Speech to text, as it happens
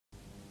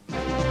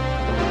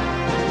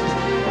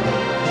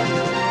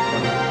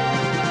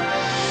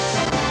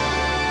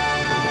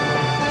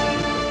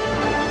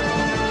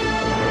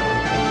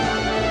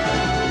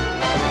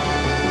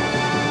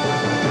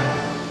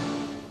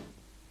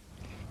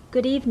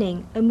Good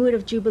evening. A mood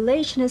of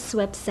jubilation has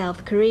swept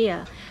South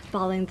Korea,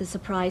 following the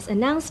surprise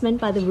announcement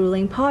by the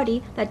ruling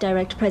party that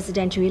direct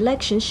presidential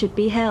elections should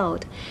be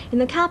held. In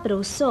the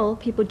capital, Seoul,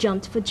 people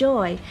jumped for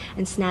joy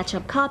and snatched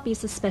up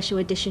copies of special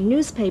edition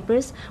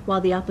newspapers, while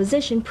the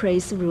opposition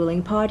praised the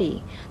ruling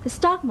party. The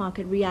stock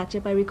market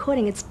reacted by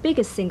recording its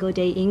biggest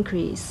single-day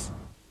increase.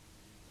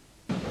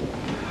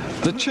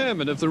 The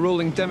chairman of the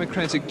ruling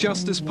Democratic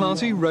Justice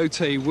Party, Roh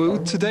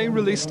Tae-woo, today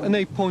released an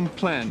 8-point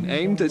plan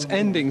aimed at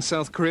ending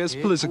South Korea's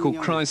political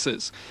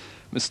crisis.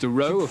 Mr.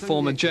 Roh, a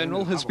former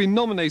general, has been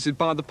nominated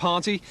by the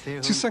party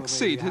to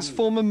succeed his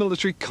former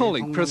military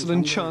colleague,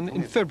 President Chun,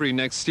 in February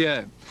next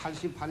year.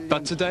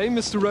 But today,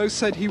 Mr. Roh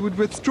said he would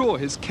withdraw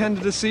his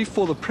candidacy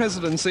for the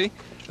presidency,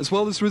 as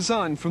well as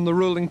resign from the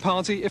ruling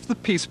party if the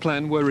peace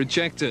plan were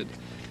rejected.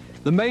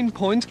 The main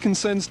point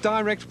concerns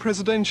direct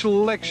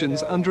presidential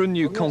elections under a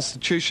new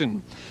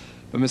constitution.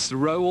 But Mr.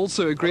 Roh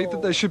also agreed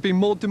that there should be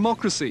more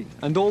democracy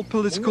and all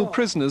political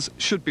prisoners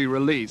should be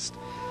released.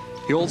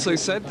 He also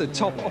said that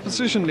top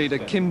opposition leader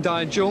Kim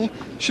Dae-jung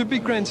should be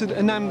granted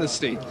an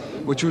amnesty,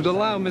 which would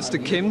allow Mr.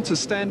 Kim to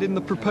stand in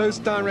the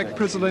proposed direct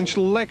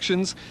presidential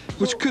elections,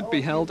 which could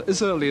be held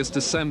as early as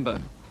December.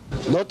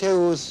 Roh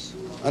Tae-woo's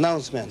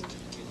announcement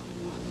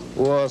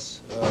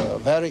was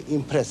very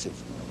impressive.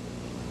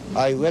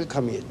 I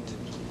welcome it.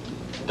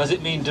 Does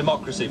it mean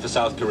democracy for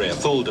South Korea,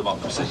 full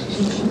democracy?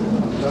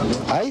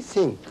 I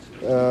think,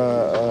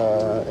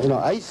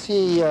 I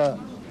see a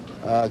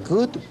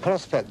good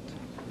prospect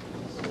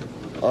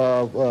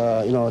of,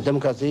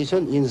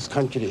 democratization in this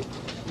country,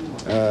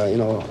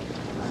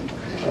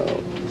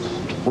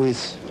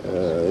 with,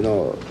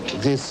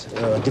 this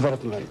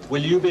development.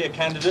 Will you be a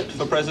candidate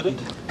for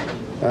president?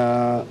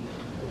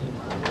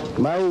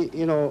 My,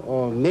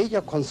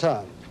 major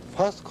concern,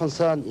 first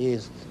concern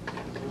is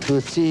to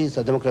see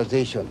the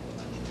democratization.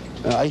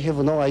 I have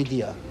no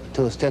idea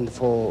to stand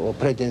for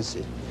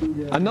presidency.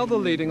 Another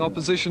leading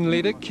opposition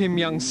leader, Kim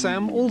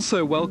Young-sam,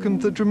 also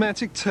welcomed the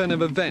dramatic turn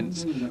of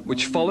events,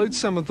 which followed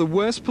some of the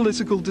worst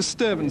political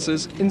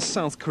disturbances in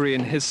South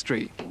Korean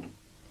history.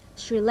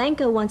 Sri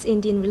Lanka wants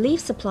Indian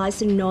relief supplies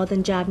to the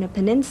northern Jaffna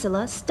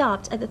Peninsula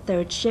stopped at the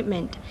third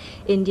shipment.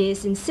 India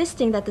is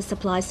insisting that the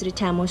supplies to the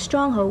Tamil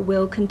stronghold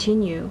will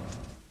continue.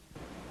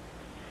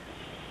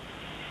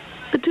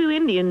 The two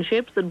Indian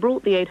ships that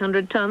brought the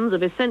 800 tons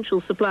of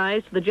essential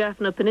supplies to the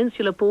Jaffna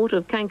Peninsula port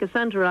of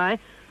Kankasantarai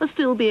are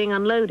still being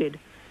unloaded.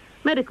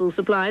 Medical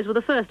supplies were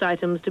the first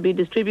items to be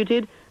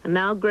distributed, and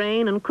now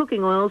grain and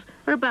cooking oils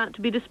are about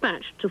to be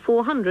dispatched to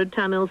 400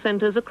 Tamil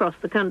centres across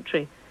the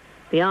country.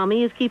 The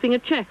army is keeping a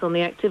check on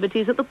the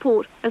activities at the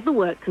port as the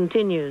work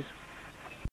continues.